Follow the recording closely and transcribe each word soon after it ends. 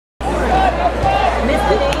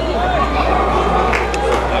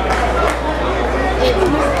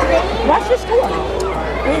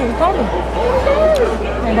Come.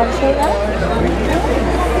 And I'll show that.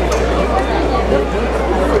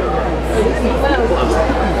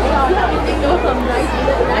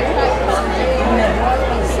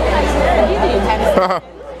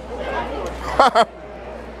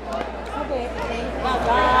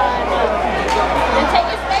 Then take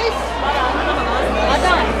your space. Hold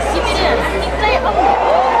on. Keep it in. Keep playing.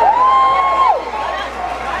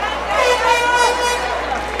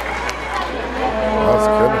 That's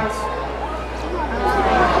goodness.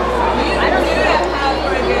 I don't even have how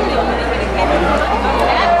for a good meal.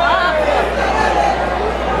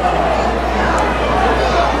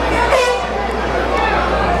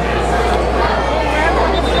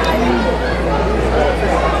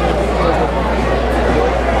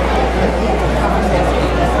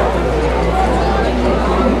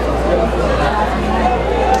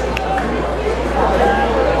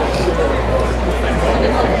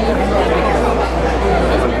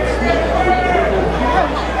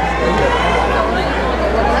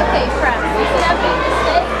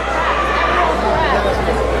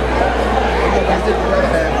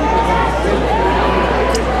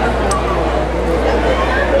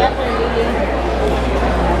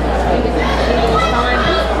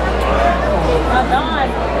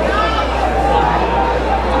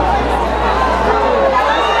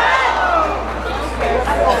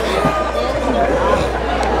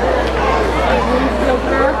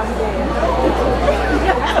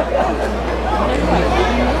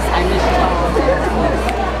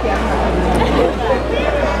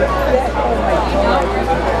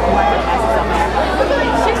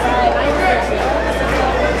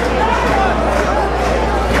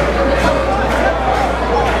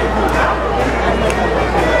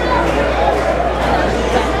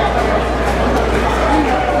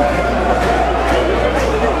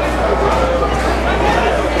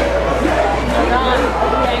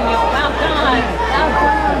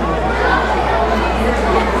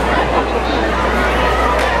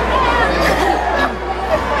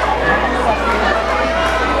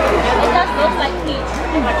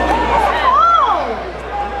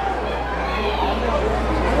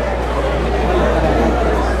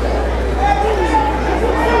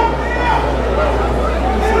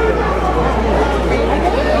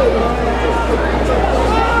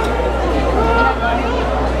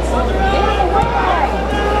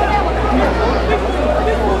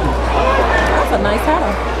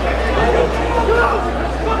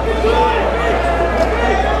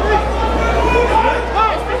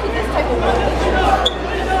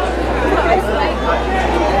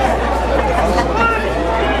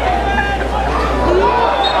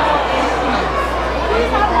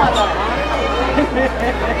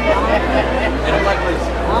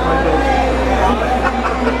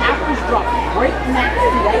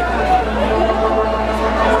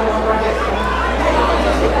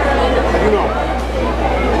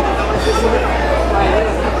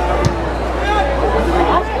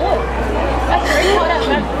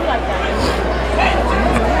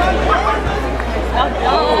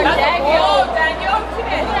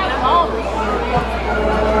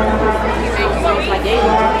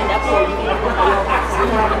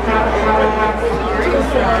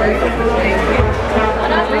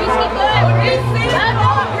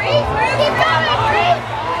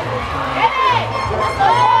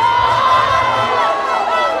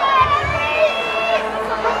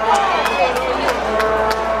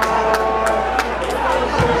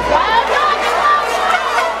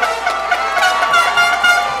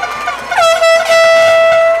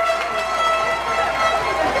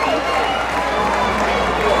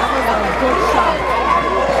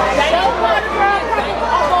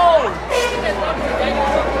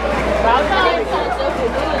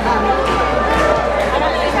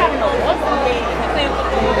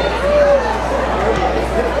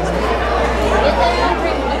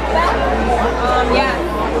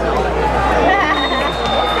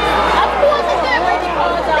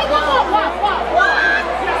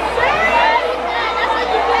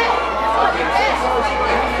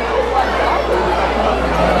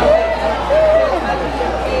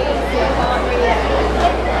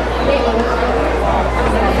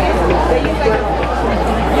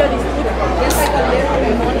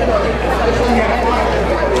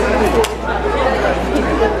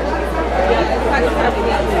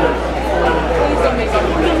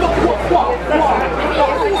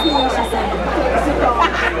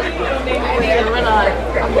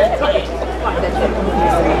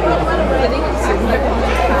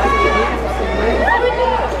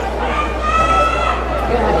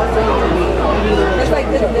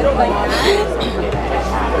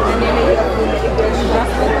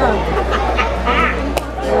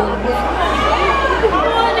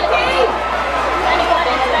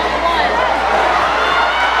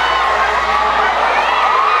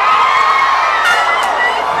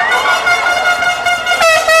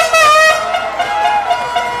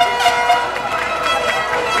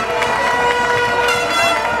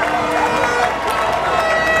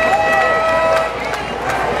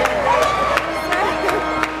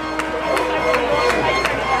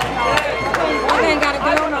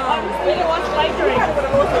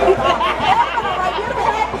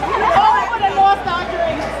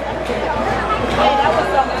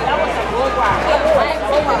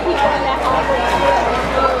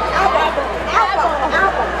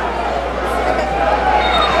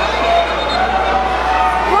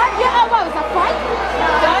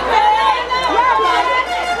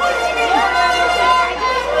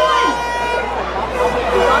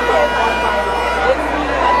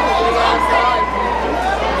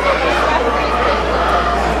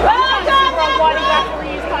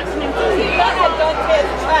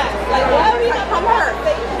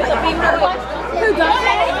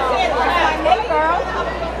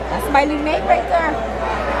 my little mate right there.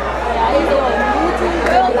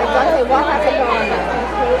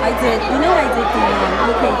 I did, you know I did the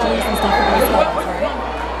EKGs and stuff for myself, right?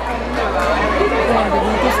 When the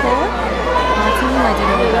Bermuda store, team, I did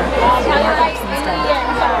all the markups and stuff.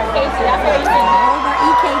 All the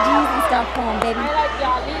EKGs and stuff home, baby. I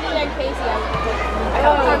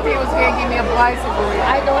thought he was going to give me a bicycle.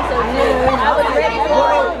 I thought so too. I was ready for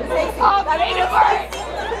it. Oh, I made it first.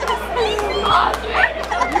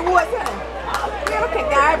 You would, huh? You would pick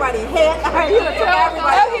everybody's head. He would pick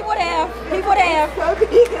everybody. No, he would have. He would have.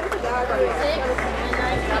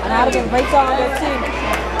 And I would have been right on there too.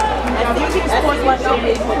 And you keep sports one no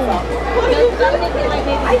big one.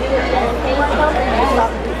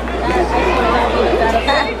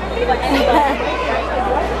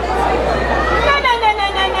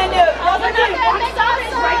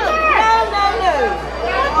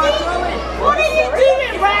 What are you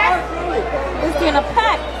doing, Brad? It's doing a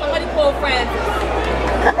pack. Somebody call Francis.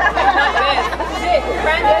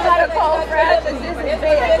 Francis gotta call Francis. This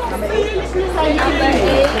is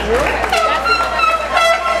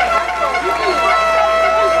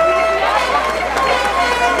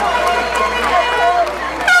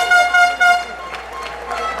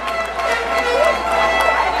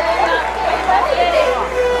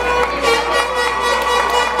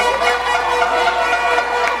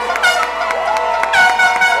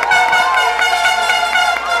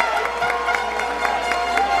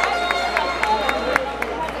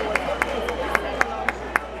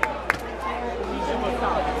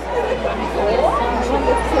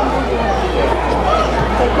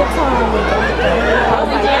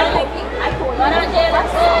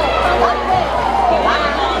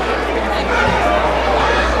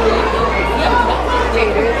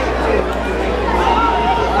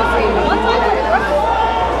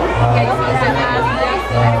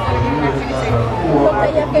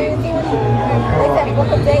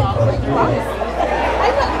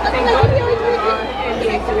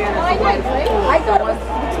I thought it was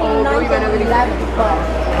between 9 and 11, but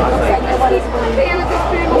it looks like nobody's going to.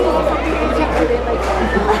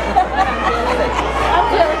 I'm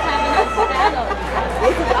just having a saddle.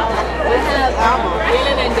 It's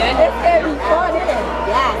going to be fun, isn't it?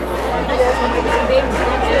 Yes.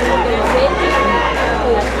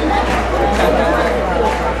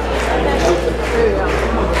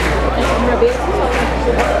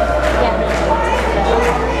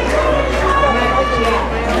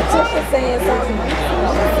 Tisha saying something.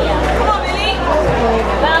 Come on, Billy.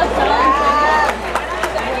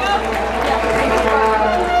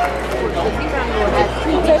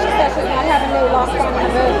 Tisha said she's not having no lost on the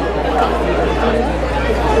road.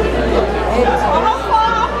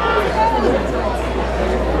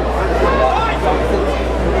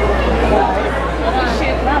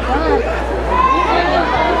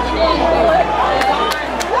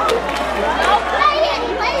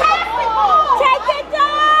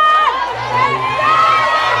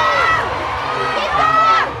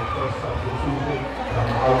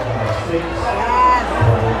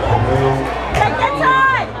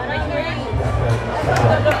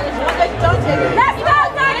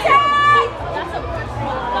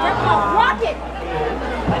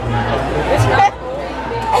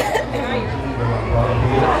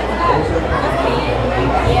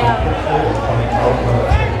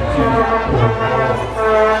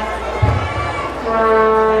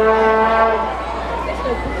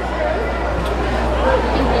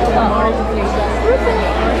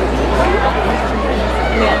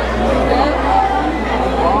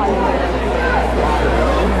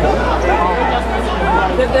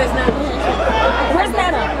 Where's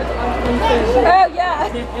Nana? Oh, yeah.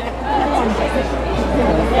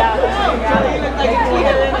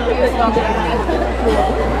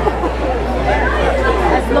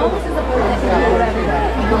 As long as it's a bird that can go everywhere,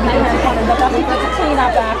 but I'll be able to clean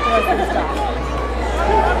up afterwards and stuff.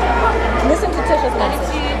 Listen to Tisha's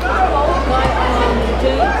message.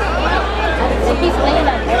 If he's laying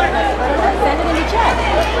that there, send it in the chat.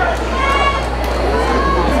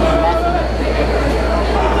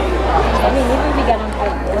 I mean, even if we get on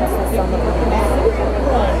board,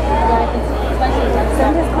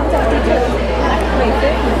 send his contact details.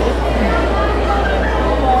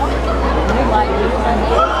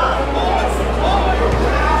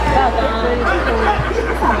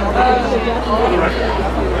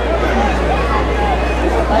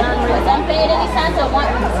 San Pedro di Santo,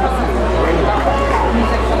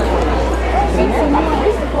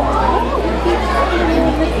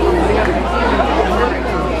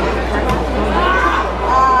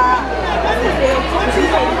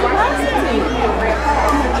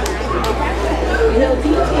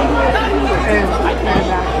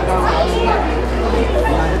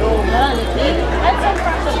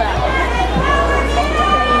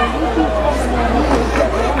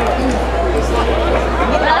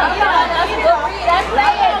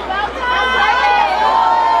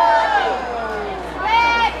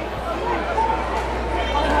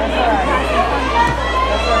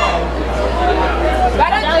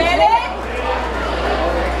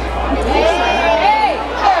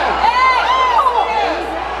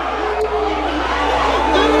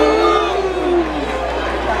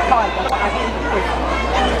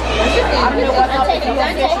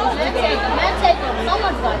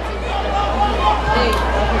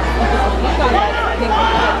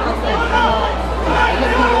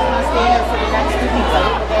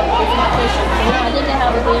 think they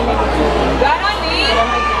have a game over too.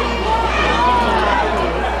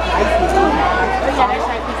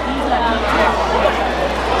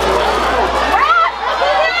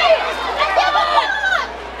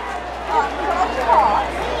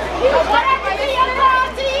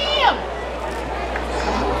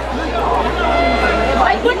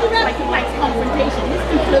 Confrontation. This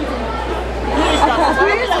conclusion.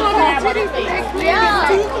 Yeah.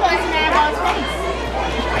 Too close now on face.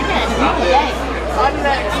 I can't do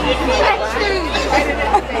that.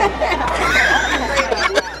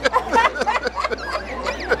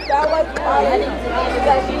 That was funny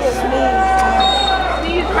because she was mean.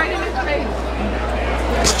 Sneeze right in his face.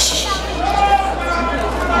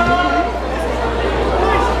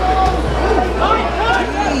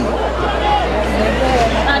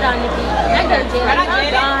 Not done, Nikki. That girl did. Not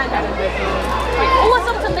done. It was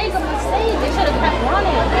something to make a mistake. They should have kept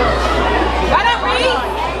running. Why not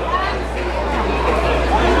read?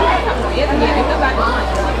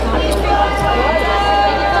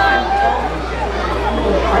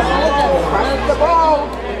 The ball.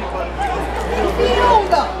 You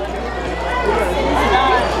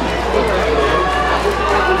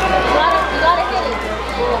gotta hit it.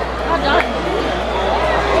 Not done.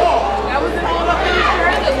 That was an all up in the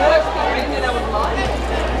shirt. The voice came in and I was lost.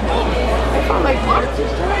 I found my parts.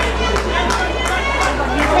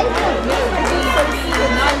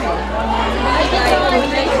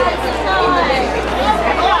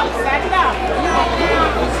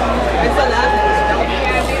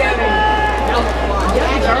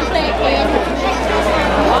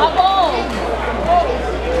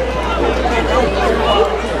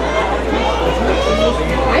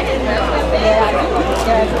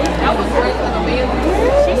 That was worse than amazing.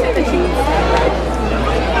 She said that she was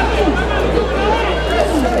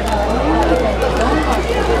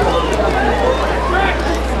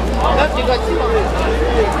you got two.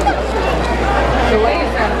 The way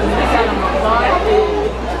it's at, it's on my line.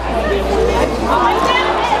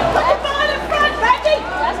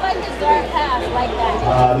 That's why his guard pass like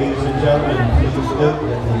that. Ladies and gentlemen, please note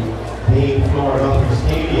that the main floor of the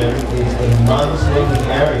stadium is a non-smoking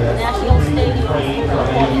area, free and clean from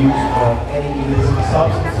any use of any illicit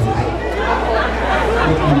substances.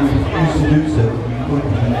 If you refuse to do so, you could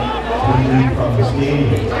be removed from the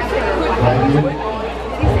stadium. Thank you.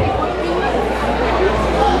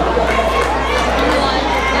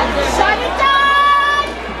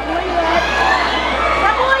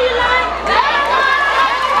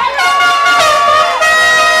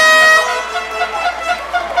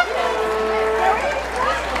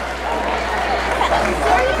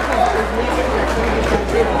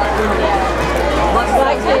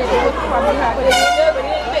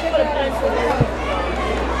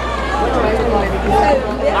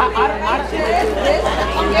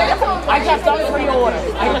 I just done pre-order. Let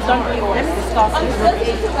me discuss this.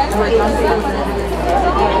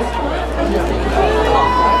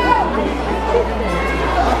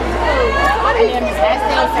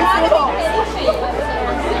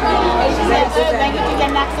 Thank you for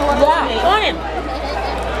getting that order. Yeah, on him.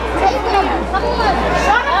 Come on.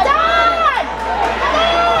 Shut up, Don! Come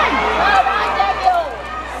on! All right, Daniel.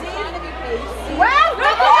 Well,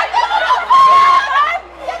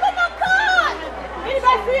 give him a card!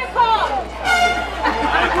 Anybody see a card?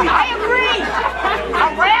 I agree. I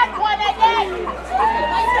ran one again.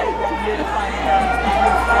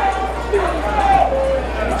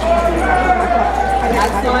 I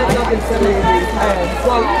saw it looking silly.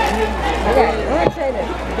 Okay, let me say this.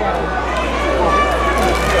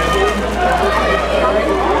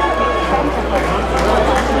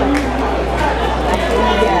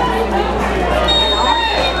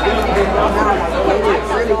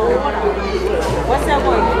 What's that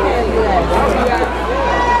one? You can't do that.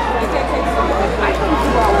 You can't take something. I can do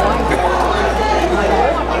all one.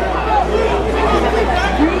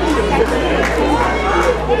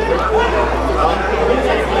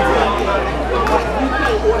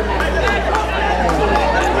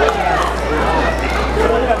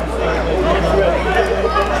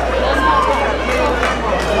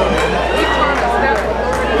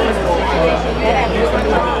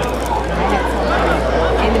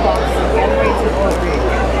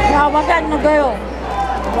 Now, what got in the bill?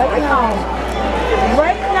 Right now.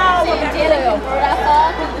 Right now, what got in the bill? That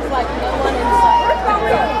fall, there's like no one inside.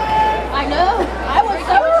 I know. I was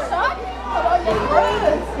so shocked.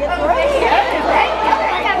 Get ready.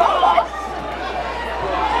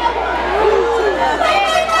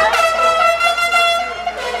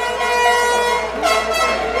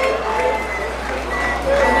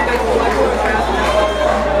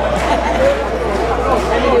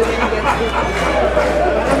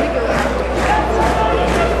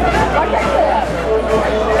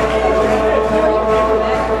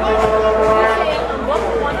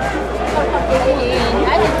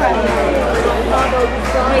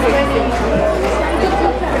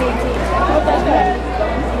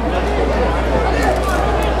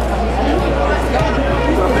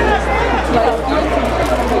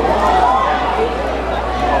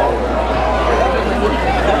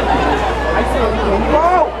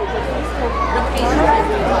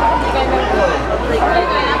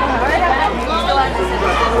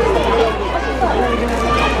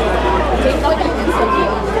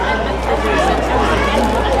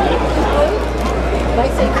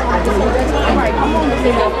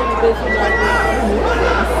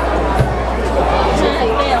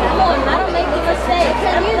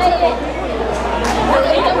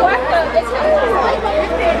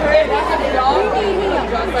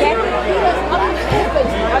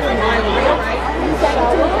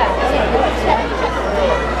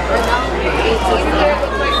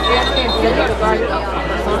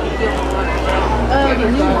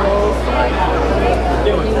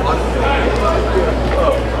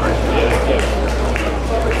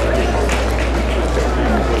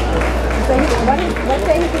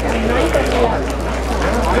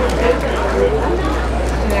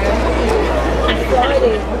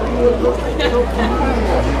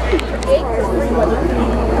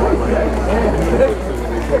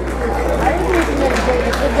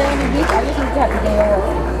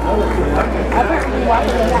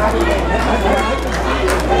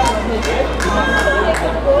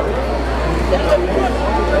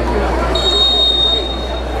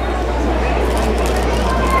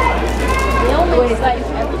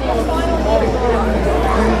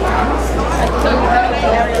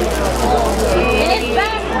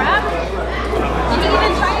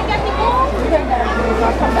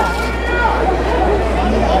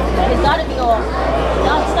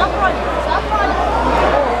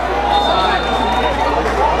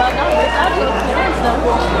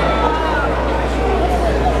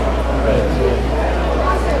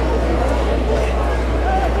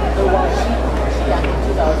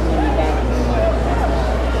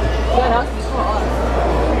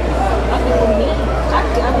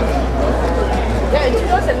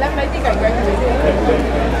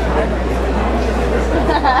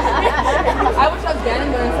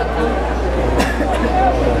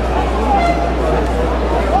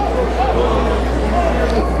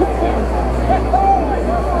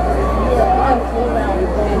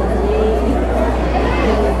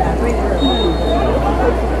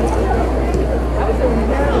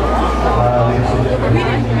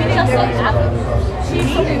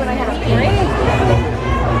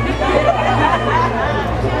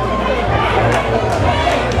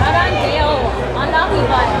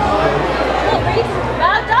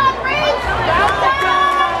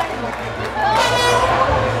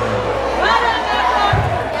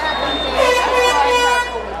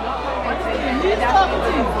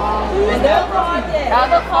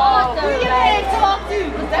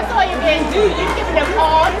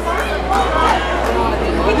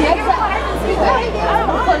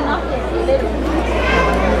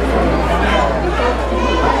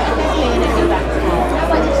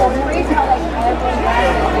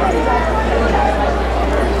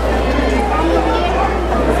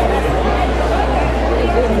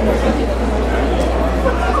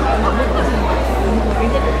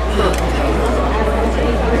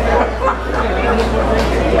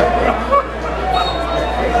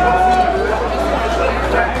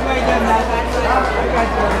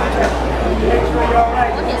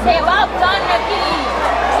 Say well done,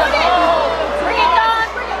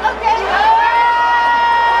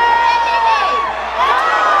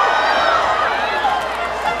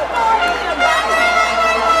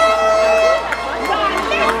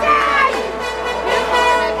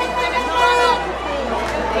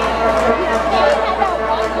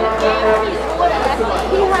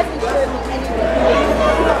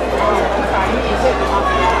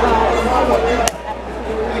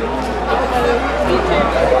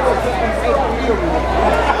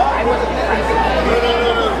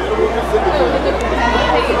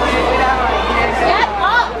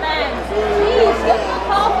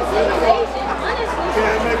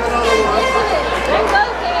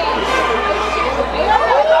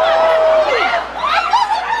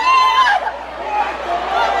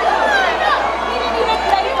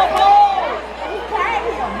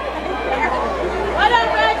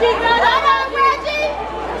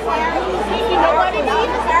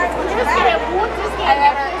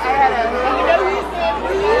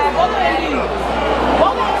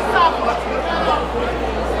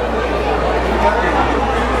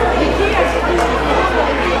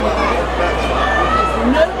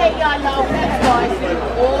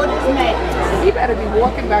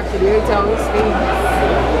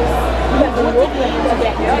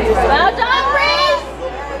 Well done, Reese!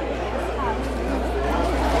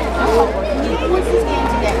 What's this game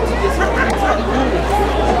today?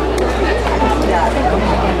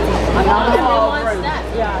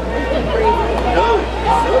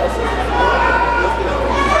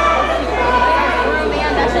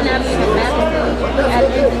 At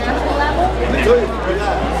the international level?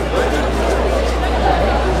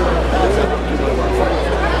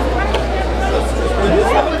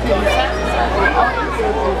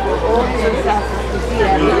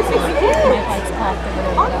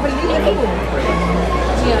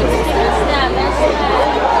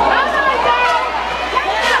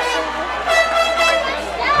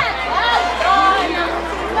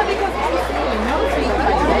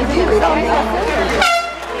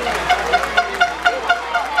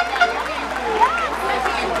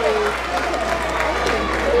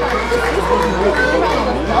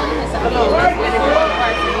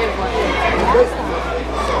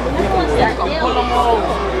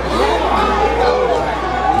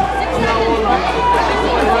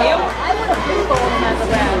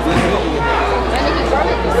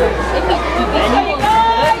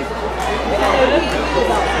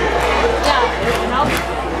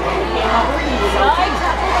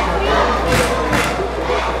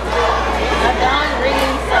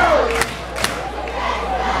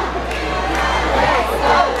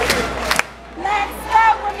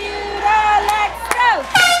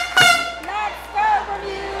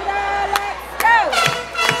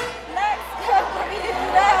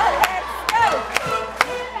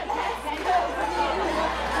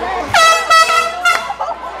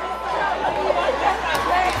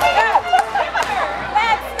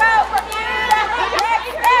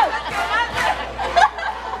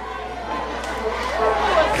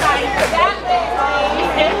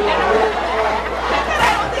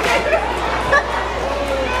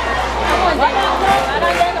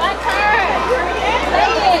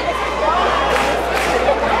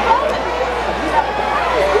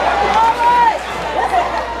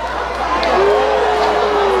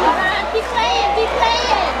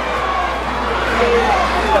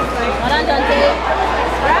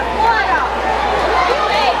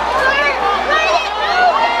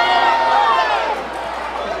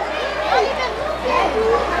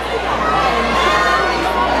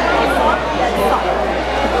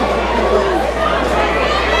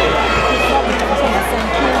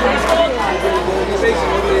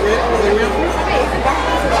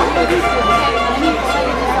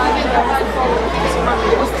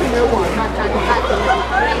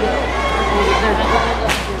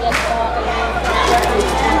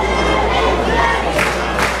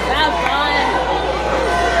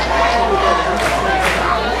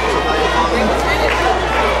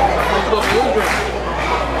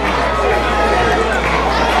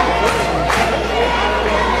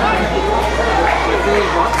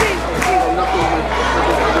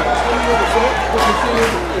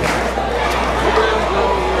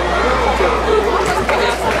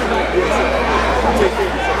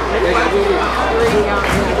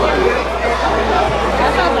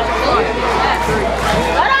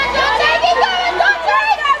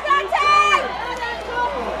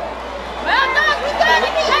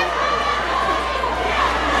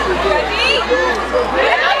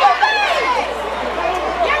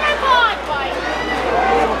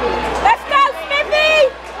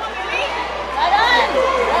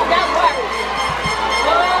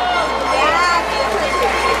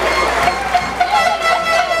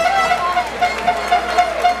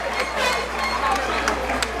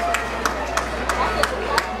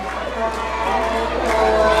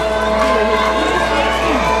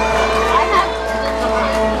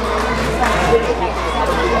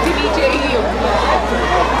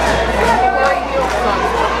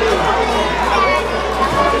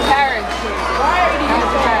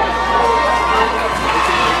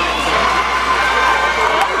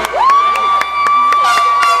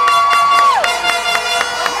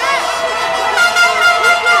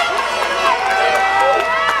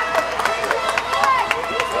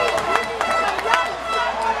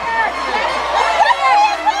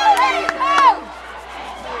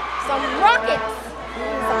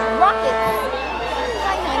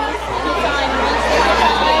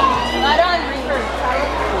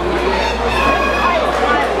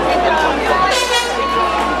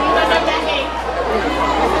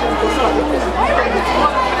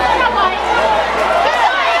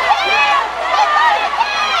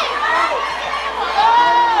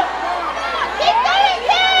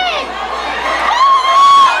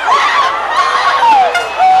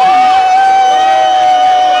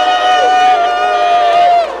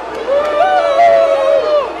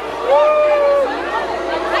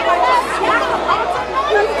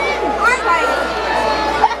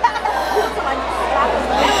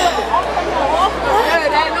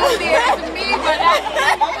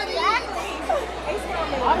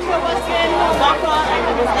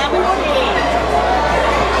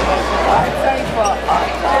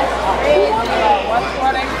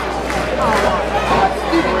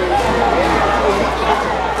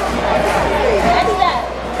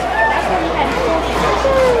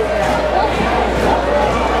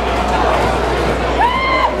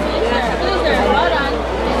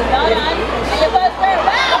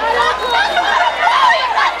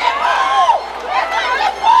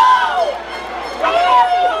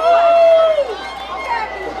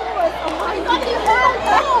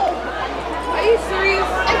 accessories.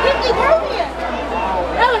 I think they were here.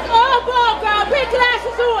 That was all ball, girl. Put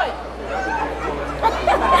glasses on.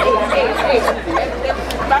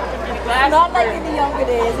 Not like in the younger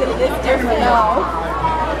days, it's different now.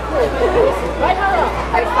 Right, hold on.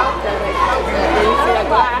 I felt that. You see the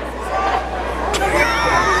glass?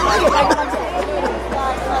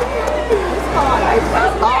 I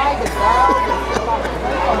felt